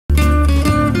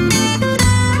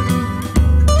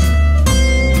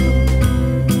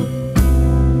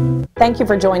Thank you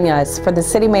for joining us for the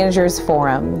City Managers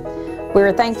Forum. We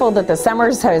are thankful that the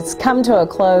summer has come to a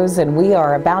close and we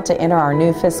are about to enter our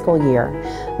new fiscal year.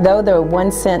 Though the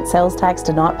 1-cent sales tax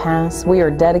did not pass, we are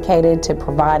dedicated to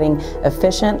providing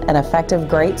efficient and effective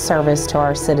great service to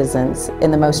our citizens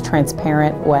in the most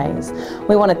transparent ways.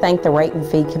 We want to thank the Rate and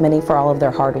Fee Committee for all of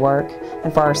their hard work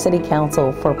and for our City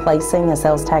Council for placing a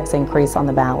sales tax increase on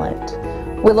the ballot.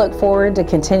 We look forward to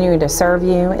continuing to serve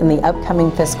you in the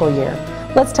upcoming fiscal year.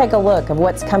 Let's take a look at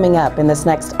what's coming up in this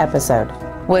next episode.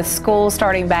 With school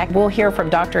starting back, we'll hear from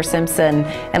Dr. Simpson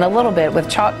and a little bit with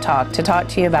Chalk Talk to talk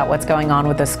to you about what's going on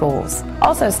with the schools.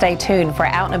 Also stay tuned for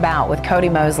Out and About with Cody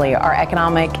Mosley, our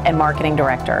Economic and Marketing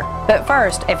Director. But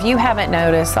first, if you haven't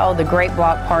noticed all the great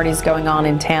block parties going on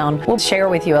in town, we'll share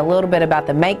with you a little bit about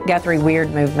the Make Guthrie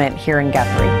Weird movement here in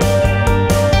Guthrie.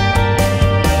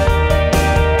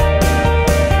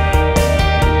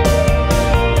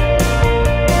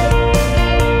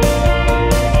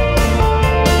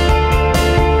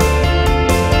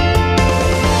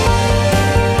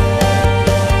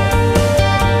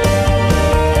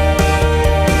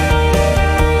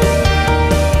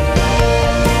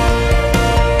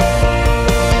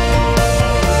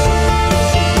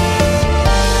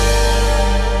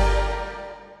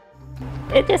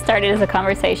 It just started as a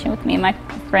conversation with me and my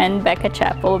friend Becca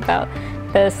Chappell about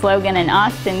the slogan in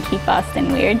Austin, Keep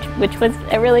Austin Weird, which was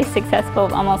a really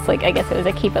successful, almost like, I guess it was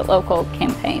a Keep It Local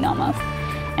campaign almost.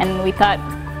 And we thought,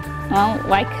 well,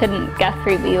 why couldn't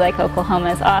Guthrie be like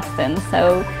Oklahoma's Austin?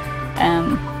 So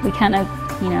we kind of,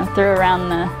 threw around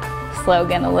the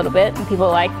slogan a little bit and people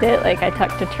liked it. Like I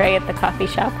talked to Trey at the coffee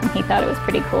shop and he thought it was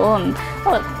pretty cool, and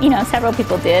well, several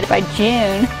people did. By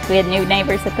June we had new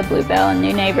neighbors at the Bluebell and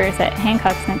new neighbors at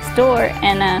Hancock's next door,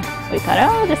 and we thought,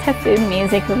 oh, we'll just have food and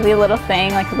music. It'll be a little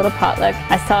thing, like a little potluck.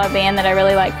 I saw a band that I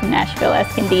really liked from Nashville,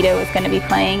 Escondido, was going to be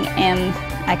playing, and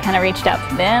I kind of reached out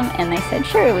to them and they said,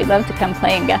 sure, we'd love to come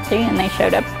play in Guthrie, and they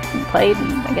showed up and played,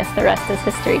 and I guess the rest is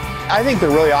history. I think they're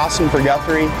really awesome for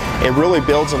Guthrie. It really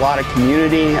builds a lot of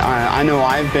community. I know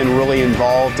I've been really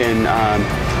involved in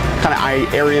kind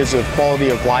of areas of quality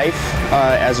of life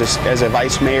as a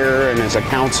vice mayor and as a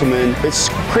councilman. It's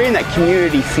creating that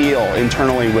community feel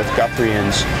internally with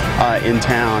Guthrians in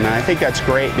town, and I think that's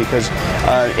great because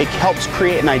it helps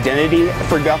create an identity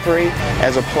for Guthrie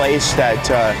as a place that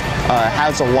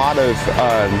has a lot of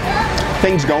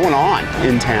things going on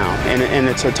in town, and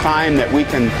it's a time that we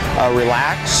can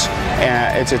relax.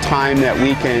 It's a time that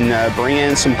we can bring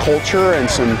in some culture and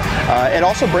some. It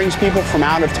also brings people from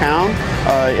out of town,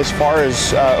 as far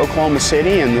as Oklahoma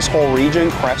City and this whole region,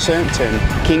 Crescent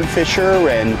and Kingfisher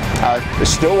and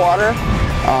Stillwater.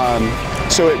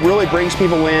 So it really brings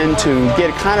people in to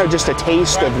get kind of just a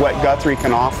taste of what Guthrie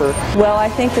can offer. Well, I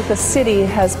think that the city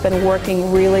has been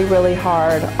working really, really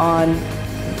hard on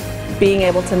being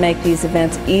able to make these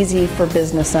events easy for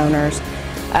business owners.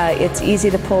 It's easy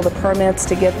to pull the permits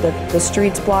to get the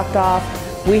streets blocked off.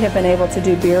 We have been able to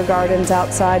do beer gardens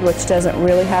outside, which doesn't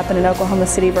really happen in Oklahoma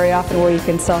City very often, where you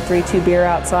can sell 3-2 beer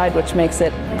outside, which makes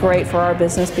it great for our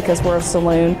business because we're a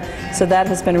saloon. So that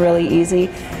has been really easy.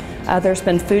 There's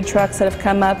been food trucks that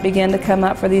have begin to come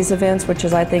up for these events, which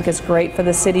I think is great for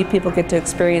the city. People get to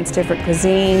experience different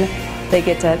cuisine. They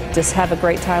get to just have a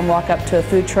great time, walk up to a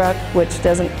food truck, which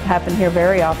doesn't happen here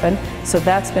very often. So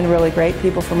that's been really great.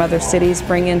 People from other cities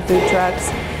bring in food trucks.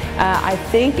 I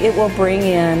think it will bring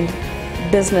in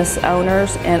business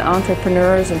owners and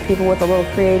entrepreneurs and people with a little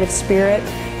creative spirit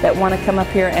that want to come up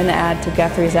here and add to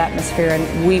Guthrie's atmosphere,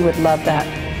 and we would love that.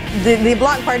 The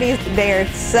block parties, they are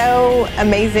so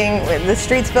amazing. The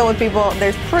streets filled with people.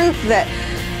 There's proof that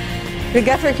the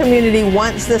Guthrie community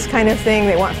wants this kind of thing.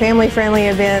 They want family-friendly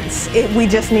events. We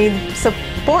just need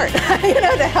support,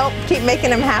 to help keep making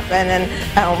them happen.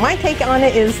 And my take on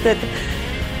it is that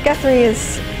Guthrie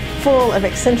is full of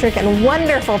eccentric and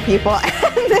wonderful people,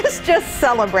 and this just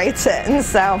celebrates it. And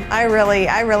so I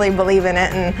really believe in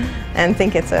it, and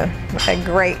think it's a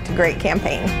great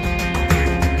campaign.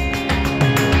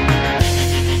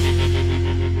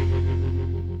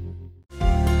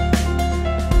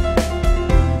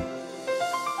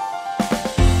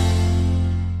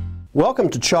 Welcome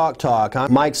to Chalk Talk.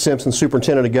 I'm Mike Simpson,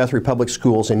 Superintendent of Guthrie Public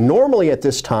Schools, and normally at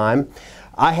this time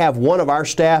I have one of our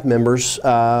staff members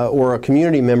or a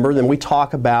community member, then we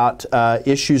talk about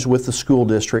issues with the school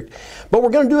district. But we're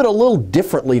going to do it a little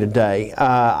differently today.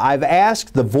 I've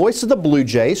asked the voice of the Blue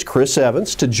Jays, Chris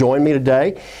Evans, to join me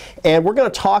today. And we're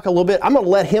going to talk a little bit. I'm going to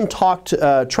let him talk,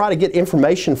 try to get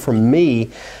information from me.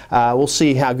 We'll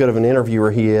see how good of an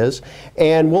interviewer he is.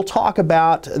 And we'll talk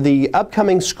about the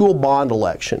upcoming school bond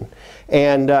election.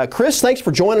 And Chris, thanks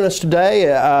for joining us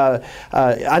today.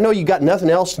 I know you got nothing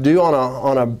else to do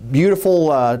on a beautiful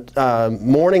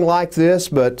morning like this,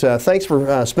 but thanks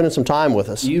for spending some time with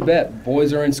us. You bet.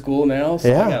 Boys are in school now, so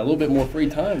yeah. I got a little bit more free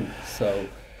time. So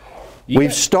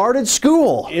we've started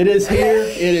school. It is here.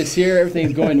 It is here.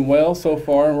 Everything's going well so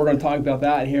far, and we're going to talk about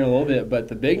that here in a little bit. But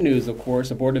the big news, of course,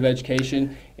 the Board of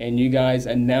Education and you guys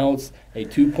announced a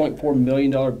 $2.4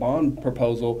 million bond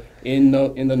proposal in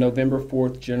the November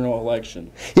 4th general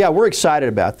election. Yeah, we're excited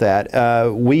about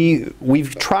that.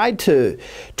 We've tried to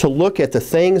look at the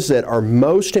things that are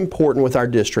most important with our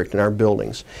district and our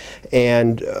buildings.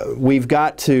 And we've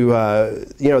got to,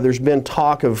 there's been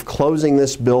talk of closing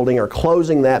this building or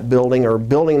closing that building or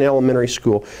building an elementary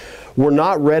school. We're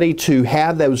not ready to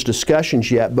have those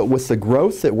discussions yet, but with the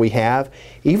growth that we have,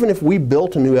 even if we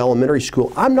built a new elementary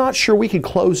school, I'm not sure we could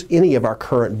close any of our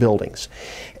current buildings.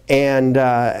 And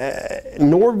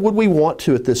nor would we want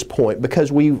to at this point,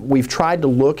 because we've tried to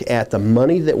look at the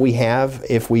money that we have.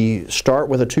 If we start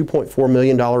with a $2.4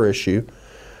 million issue,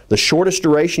 the shortest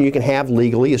duration you can have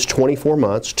legally is 24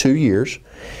 months, 2 years.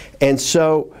 And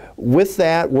so with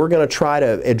that, we're going to try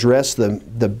to address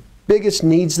the biggest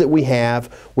needs that we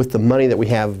have with the money that we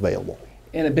have available.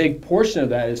 And a big portion of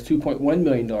that is $2.1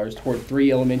 million toward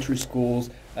 3 elementary schools.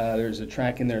 There's a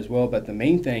track in there as well, but the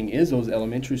main thing is those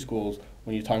elementary schools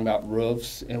when you're talking about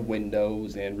roofs and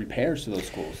windows and repairs to those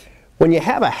schools. When you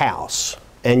have a house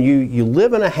and you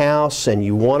live in a house and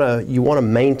you want to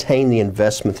maintain the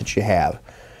investment that you have,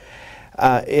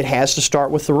 it has to start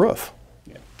with the roof.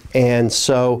 Yeah. And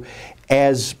so,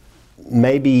 as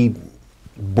maybe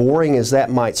boring as that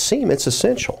might seem, it's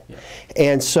essential. Yeah.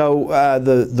 And so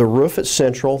the roof at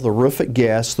Central, the roof at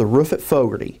Guest, the roof at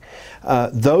Fogarty,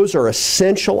 those are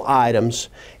essential items,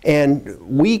 and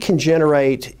we can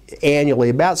generate annually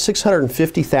about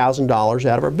 $650,000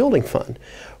 out of our building fund.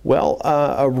 Well,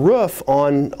 a roof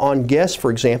on Guest, for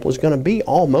example, is going to be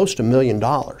almost $1 million.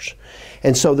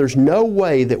 And so there's no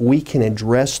way that we can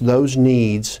address those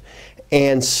needs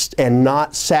and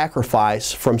not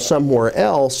sacrifice from somewhere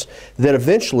else that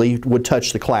eventually would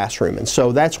touch the classroom. And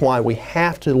so that's why we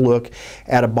have to look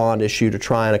at a bond issue to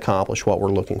try and accomplish what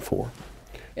we're looking for.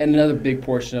 And another big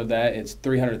portion of that, it's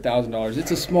 $300,000.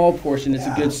 It's a small portion. It's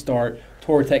a good start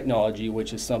toward technology,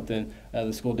 which is something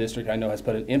the school district I know has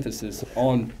put an emphasis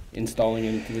on installing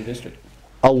into the district.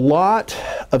 A lot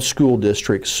of school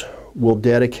districts will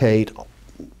dedicate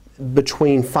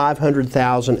between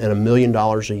 $500,000 and $1 million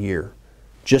a year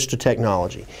just to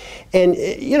technology. And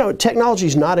technology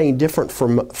is not any different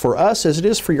for us as it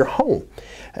is for your home.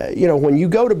 When you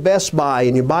go to Best Buy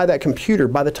and you buy that computer,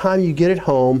 by the time you get it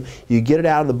home, you get it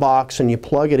out of the box and you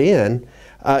plug it in,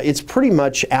 it's pretty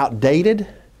much outdated.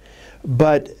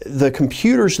 But the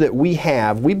computers that we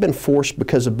have, we've been forced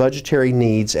because of budgetary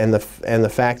needs and the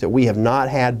fact that we have not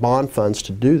had bond funds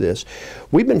to do this,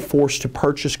 we've been forced to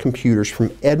purchase computers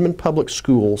from Edmond Public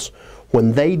Schools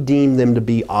when they deem them to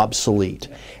be obsolete.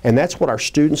 And that's what our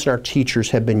students and our teachers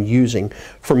have been using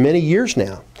for many years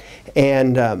now.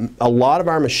 And a lot of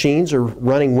our machines are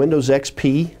running Windows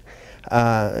XP,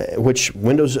 which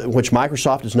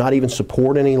Microsoft does not even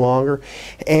support any longer.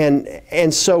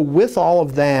 And so with all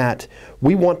of that,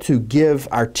 we want to give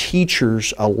our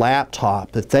teachers a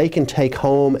laptop that they can take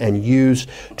home and use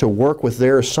to work with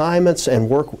their assignments and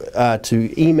work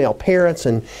to email parents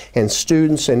and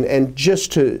students and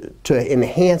just to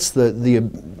enhance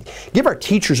give our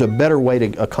teachers a better way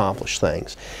to accomplish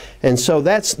things. And so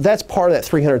that's part of that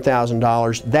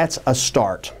 $300,000. That's a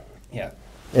start. Yeah.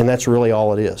 And that's really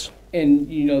all it is. And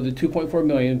the $2.4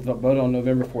 million voted on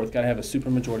November 4th got to have a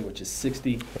supermajority, which is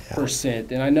 60%.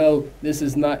 Yeah. And I know this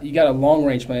is not, you got a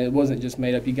long-range plan. It wasn't just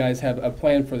made up. You guys have a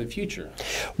plan for the future.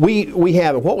 We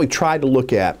have. What we tried to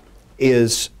look at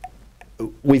is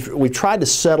we've tried to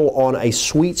settle on a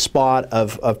sweet spot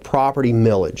of property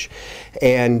millage,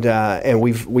 and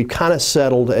we've kind of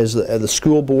settled as the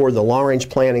school board, the long-range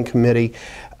planning committee,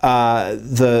 all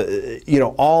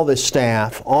the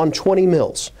staff on 20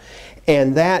 mills.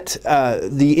 And that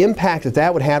the impact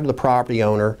that would have to the property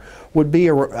owner would be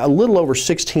a little over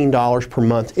 $16 per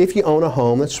month if you own a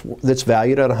home that's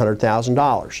valued at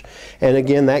 $100,000. And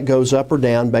again, that goes up or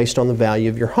down based on the value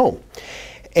of your home.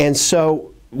 And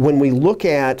so when we look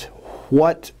at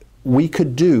what we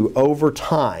could do over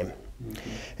time,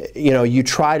 you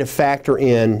try to factor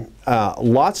in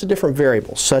lots of different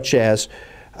variables, such as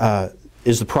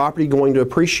is the property going to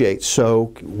appreciate? So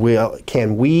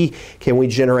can we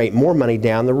generate more money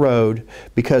down the road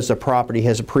because the property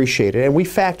has appreciated? And we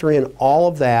factor in all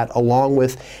of that along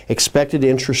with expected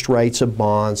interest rates of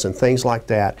bonds and things like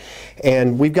that.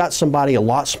 And we've got somebody a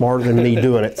lot smarter than me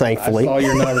doing it, thankfully. I saw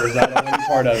your numbers. I don't know any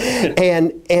part of it.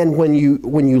 And when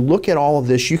you look at all of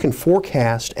this, you can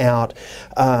forecast out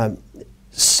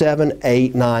 7,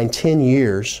 8, 9, 10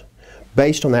 years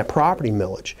based on that property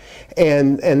millage,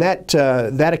 and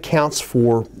that accounts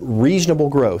for reasonable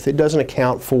growth. It doesn't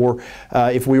account for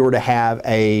if we were to have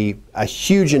a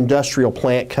huge industrial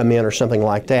plant come in or something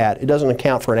like that. It doesn't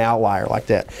account for an outlier like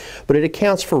that, but it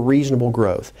accounts for reasonable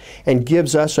growth and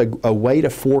gives us a way to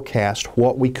forecast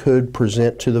what we could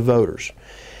present to the voters.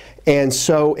 And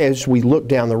so as we look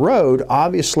down the road,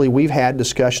 obviously we've had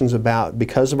discussions about,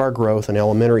 because of our growth in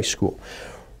elementary school.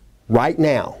 Right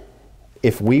now,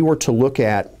 if we were to look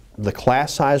at the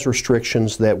class size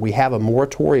restrictions that we have a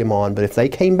moratorium on, but if they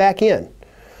came back in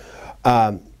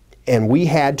and we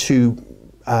had to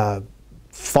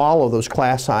follow those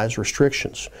class size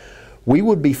restrictions, we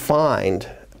would be fined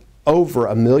over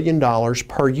 $1 million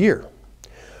per year.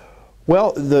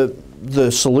 Well,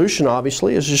 the solution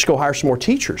obviously is just go hire some more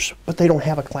teachers, but they don't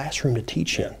have a classroom to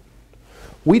teach in.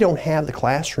 We don't have the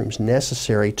classrooms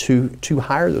necessary to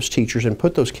hire those teachers and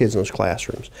put those kids in those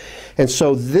classrooms. And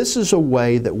so this is a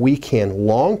way that we can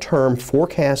long-term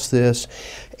forecast this,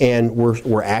 and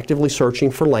we're actively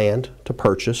searching for land to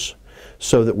purchase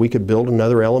so that we could build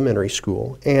another elementary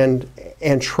school and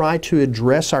try to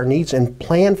address our needs and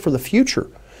plan for the future,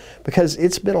 because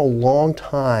it's been a long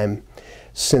time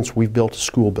since we've built a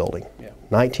school building.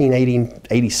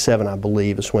 1987, I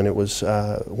believe, is when it was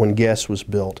when Guess was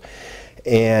built.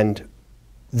 And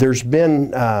there's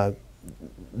not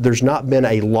been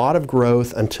a lot of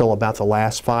growth until about the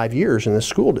last 5 years in the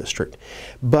school district.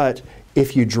 But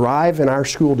if you drive in our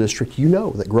school district, you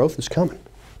know that growth is coming.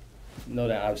 No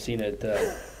doubt, I've seen it.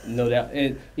 No doubt,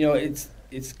 and you know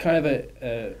it's kind of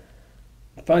a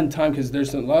fun time because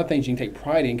there's a lot of things you can take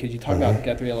pride in. Because you talk about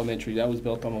Guthrie Elementary, that was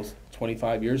built almost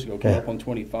 25 years ago, came up on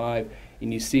 25.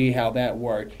 And you see how that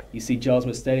worked. You see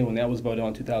Jelsma Stadium, when that was voted on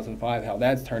in 2005, how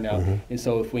that's turned out. And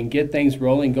so if we can get things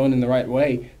rolling, going in the right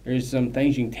way, there's some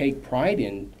things you can take pride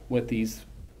in with these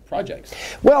projects.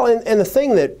 Well, and the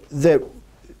thing that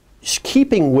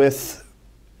keeping with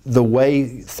the way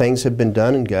things have been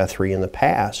done in Guthrie in the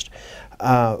past,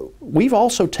 we've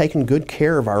also taken good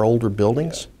care of our older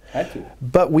buildings.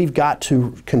 But we've got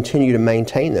to continue to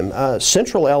maintain them.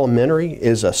 Central Elementary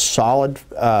is a solid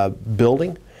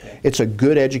building. It's a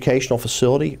good educational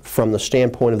facility from the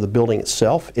standpoint of the building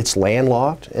itself. It's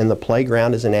landlocked and the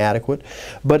playground is inadequate,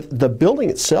 but the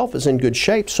building itself is in good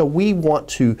shape. So we want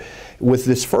to, with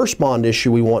this first bond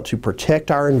issue, we want to protect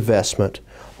our investment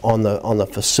on the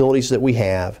facilities that we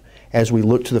have as we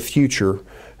look to the future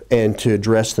and to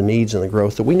address the needs and the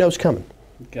growth that we know is coming.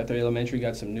 Guthrie Elementary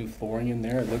got some new flooring in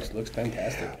there. It looks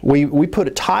fantastic. We put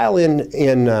a tile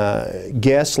in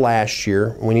Guess last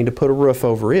year. We need to put a roof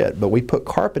over it, but we put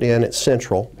carpet in at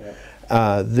Central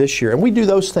this year, and we do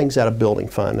those things out of building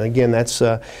fund. And again, that's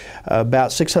about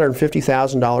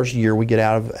 $650,000 a year we get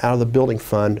out of the building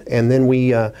fund, and then we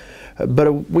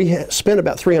spend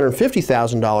about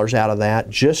 $350,000 out of that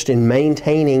just in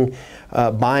maintaining,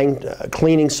 buying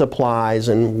cleaning supplies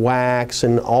and wax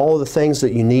and all of the things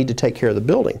that you need to take care of the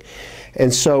building.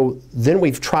 And so then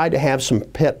we've tried to have some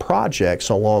pet projects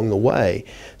along the way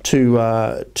to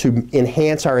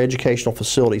enhance our educational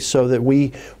facilities so that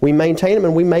we maintain them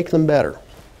and we make them better.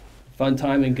 Fun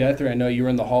time in Guthrie. I know you were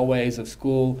in the hallways of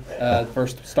school,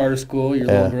 first start of school. Your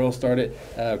little girl started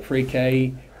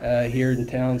pre-K here in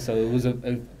town, so it was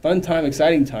a fun time,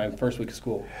 exciting time, first week of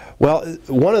school. Well,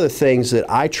 one of the things that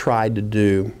I tried to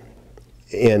do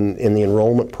in the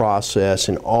enrollment process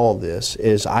and all of this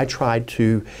is I tried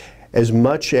to, as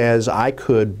much as I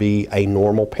could, be a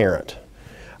normal parent.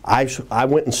 I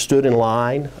went and stood in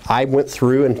line. I went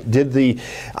through and did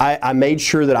I made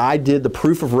sure that I did the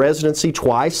proof of residency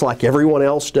twice like everyone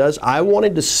else does. I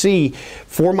wanted to see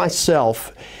for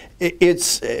myself.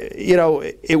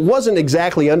 It wasn't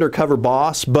exactly undercover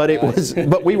boss, but it was.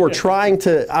 But we were trying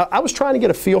to. I was trying to get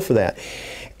a feel for that,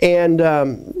 and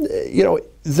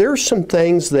there's some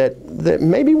things that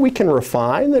maybe we can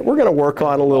refine that we're going to work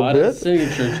on a little bit.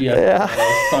 Signatures,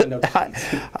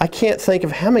 I can't think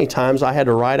of how many times I had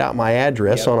to write out my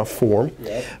address on a form.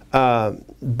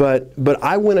 But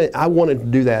I wanted to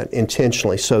do that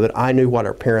intentionally so that I knew what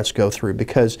our parents go through,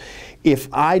 because if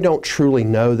I don't truly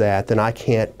know that, then I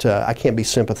can't be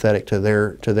sympathetic to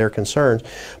their concerns.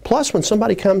 Plus, when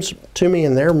somebody comes to me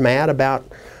and they're mad about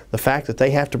the fact that they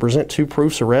have to present 2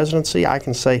 proofs of residency, I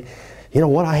can say, you know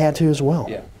what, I had to as well.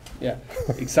 Yeah, yeah.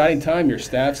 Exciting time. Your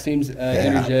staff seems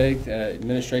energetic.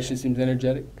 Administration seems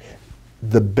energetic.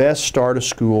 The best start of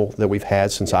school that we've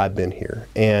had since I've been here,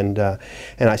 and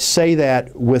I say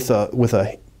that with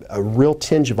a real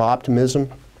tinge of optimism,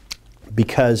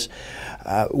 because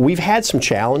we've had some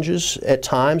challenges at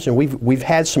times, and we've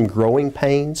had some growing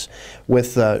pains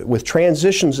with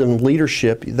transitions in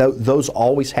leadership. Those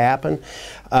always happen,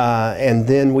 and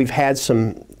then we've had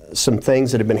some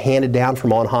things that have been handed down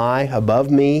from on high, above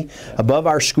me, above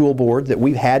our school board, that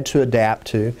we've had to adapt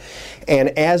to. And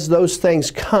as those things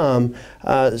come,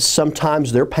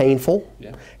 sometimes they're painful,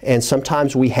 and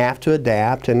sometimes we have to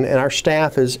adapt. And our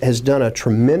staff has done a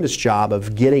tremendous job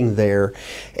of getting there,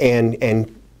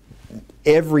 and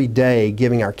every day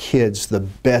giving our kids the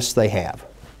best they have.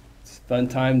 It's a fun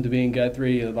time to be in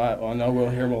Guthrie. I know we'll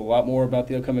hear a lot more about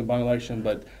the upcoming bond election,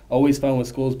 but always fun with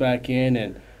school's back in.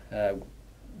 And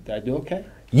did I do okay?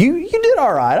 You did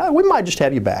all right. We might just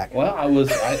have you back. Well, I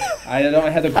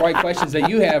don't have the right questions that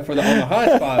you have on the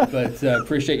hot spot, but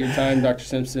appreciate your time, Dr.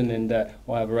 Simpson, and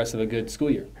we'll have the rest of a good school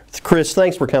year. Chris,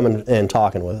 thanks for coming and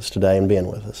talking with us today and being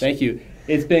with us. Thank you.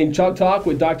 It's been Chalk Talk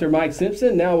with Dr. Mike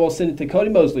Simpson. Now we'll send it to Cody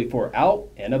Mosley for Out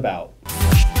and About.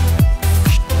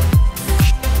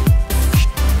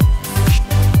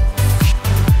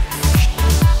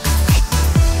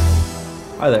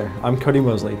 Hi there, I'm Cody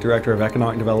Mosley, Director of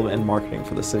Economic Development and Marketing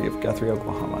for the City of Guthrie,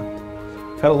 Oklahoma.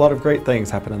 We've had a lot of great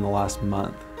things happen in the last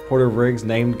month. Porter Briggs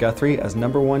named Guthrie as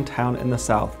 #1 town in the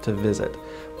South to visit.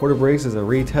 Porter Briggs is a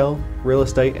retail, real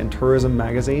estate, and tourism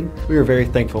magazine. We are very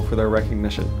thankful for their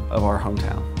recognition of our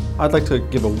hometown. I'd like to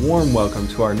give a warm welcome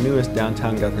to our newest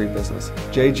downtown Guthrie business,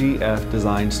 JGF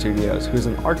Design Studios, who is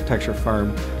an architecture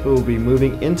firm who will be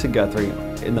moving into Guthrie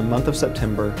in the month of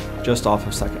September, just off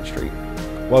of 2nd Street.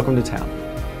 Welcome to town.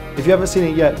 If you haven't seen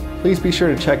it yet, please be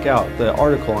sure to check out the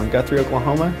article on Guthrie,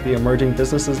 Oklahoma, the emerging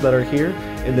businesses that are here,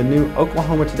 in the new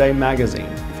Oklahoma Today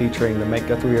magazine, featuring the Make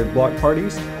Guthrie Weird block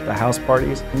parties, the house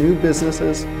parties, new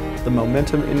businesses, the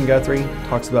momentum in Guthrie,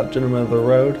 talks about Gentlemen of the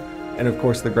Road, and of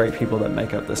course the great people that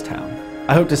make up this town.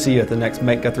 I hope to see you at the next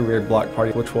Make Guthrie Weird block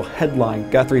party, which will headline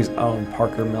Guthrie's own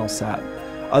Parker Millsap.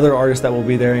 Other artists that will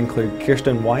be there include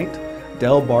Kirsten White,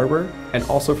 Dell Barber, and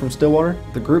also from Stillwater,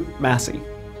 the group Massey.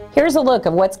 Here's a look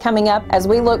of what's coming up as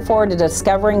we look forward to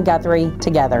discovering Guthrie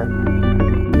together.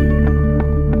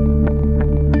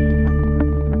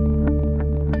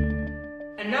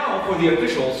 And now for the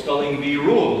official spelling bee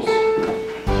rules.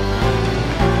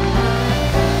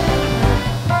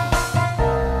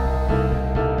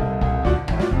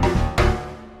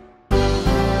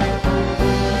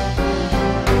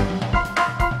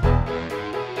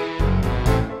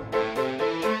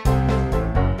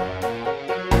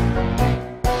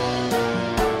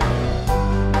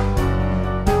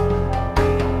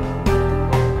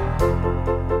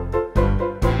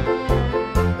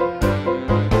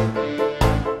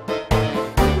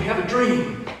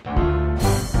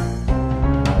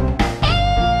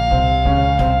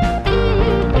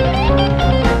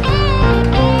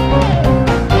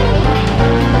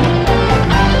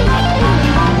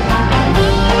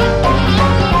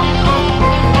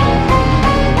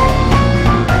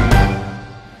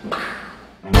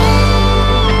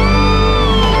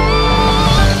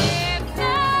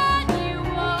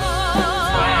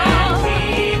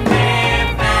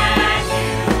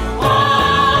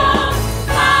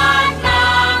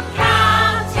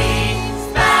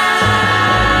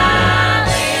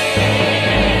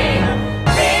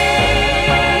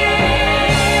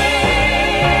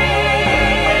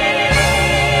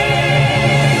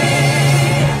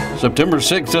 September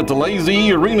 6th at the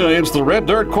Lazy Arena, it's the Red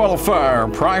Dirt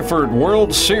Qualifier, Pryford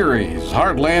World Series,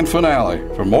 Heartland Finale.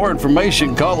 For more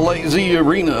information, call Lazy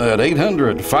Arena at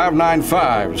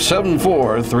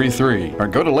 800-595-7433 or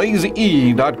go to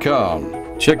lazye.com.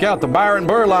 Check out the Byron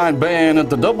Burline Band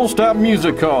at the Double Stop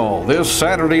Music Hall this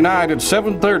Saturday night at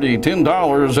 7:30,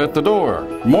 $10 at the door.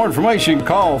 For more information,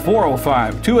 call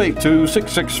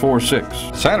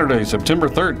 405-282-6646. Saturday, September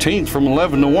 13th from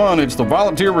 11 to 1, it's the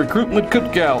Volunteer Recruitment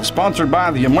Cookout, sponsored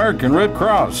by the American Red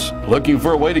Cross. Looking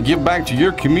for a way to give back to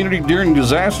your community during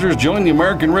disasters? Join the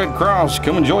American Red Cross.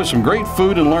 Come enjoy some great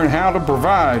food and learn how to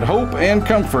provide hope and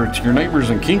comfort to your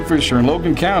neighbors in Kingfisher and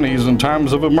Logan counties in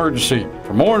times of emergency.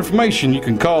 For more information, you can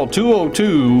can call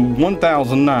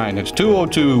 202-1009. It's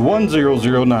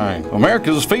 202-1009.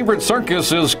 America's favorite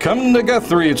circus is coming to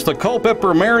Guthrie. It's the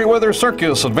Culpeper Merriweather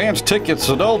Circus. Advanced tickets,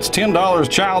 adults $10,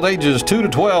 child ages 2 to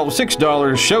 12,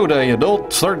 $6. Show day,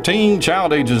 adults 13,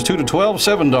 child ages 2 to 12,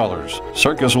 $7.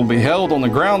 Circus will be held on the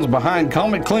grounds behind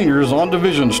Comet Cleaners on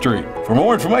Division Street. For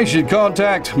more information,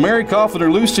 contact Mary Coffin or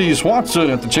Lucy Swanson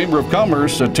at the Chamber of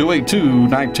Commerce at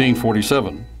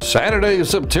 282-1947. Saturday,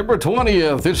 September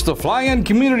 20th, it's the Fly-In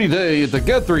Community Day at the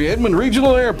Guthrie Edmond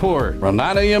Regional Airport. From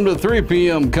 9 a.m. to 3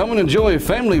 p.m., come and enjoy a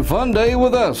family fun day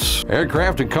with us.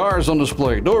 Aircraft and cars on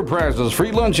display, door prizes,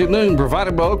 free lunch at noon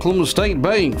provided by Oklahoma State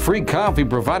Bank, free coffee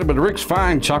provided by Rick's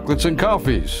Fine Chocolates and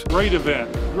Coffees. Great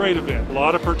event, great event. A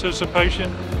lot of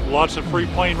participation, lots of free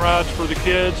plane rides for the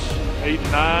kids, 8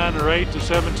 to 9 or 8 to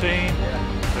 17.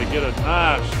 They get a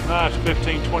nice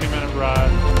 15, 20-minute ride.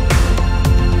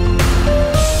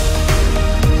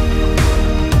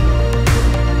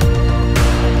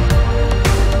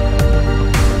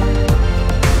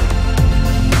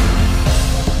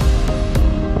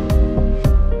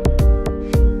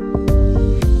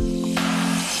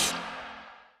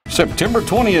 September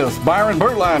 20th, Byron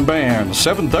Breland Band,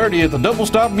 7:30 at the Double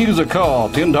Stop Music Hall,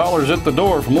 $10 at the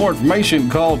door. For more information,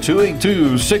 call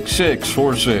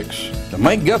 282-6646. The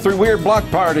Make Guthrie Weird Block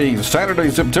Party,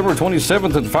 Saturday, September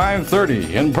 27th at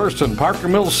 5:30, in person, Parker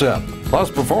Mill Sept.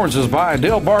 Plus performances by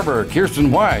Dale Barber,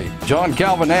 Kirsten White, John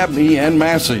Calvin Abney, and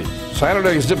Massey.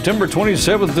 Saturday, September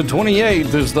 27th to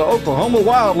 28th is the Oklahoma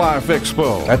Wildlife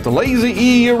Expo at the Lazy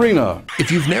E Arena.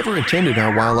 If you've never attended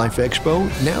our Wildlife Expo,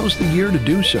 now's the year to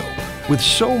do so. With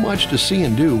so much to see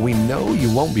and do, we know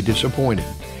you won't be disappointed.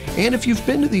 And if you've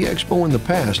been to the expo in the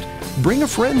past, bring a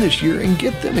friend this year and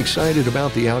get them excited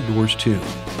about the outdoors too.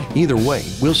 Either way,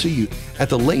 we'll see you at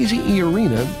the Lazy E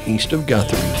Arena east of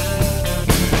Guthrie.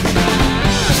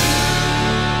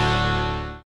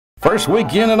 First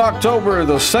weekend in October,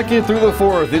 the 2nd through the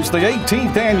 4th, it's the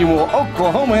 18th annual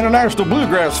Oklahoma International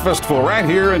Bluegrass Festival right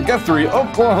here in Guthrie,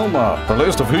 Oklahoma. For a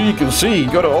list of who you can see,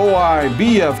 go to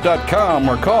oibf.com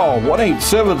or call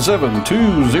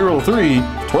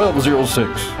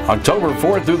 1-877-203-1206. October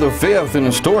 4th through the 5th in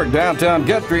historic downtown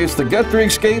Guthrie, it's the Guthrie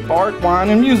Escape Art, Wine,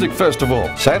 and Music Festival.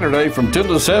 Saturday from 10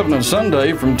 to 7 and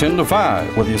Sunday from 10 to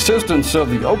 5 with the assistance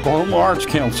of the Oklahoma Arts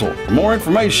Council. For more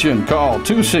information, call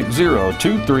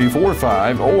 260-2345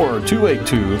 or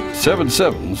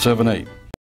 282-7778.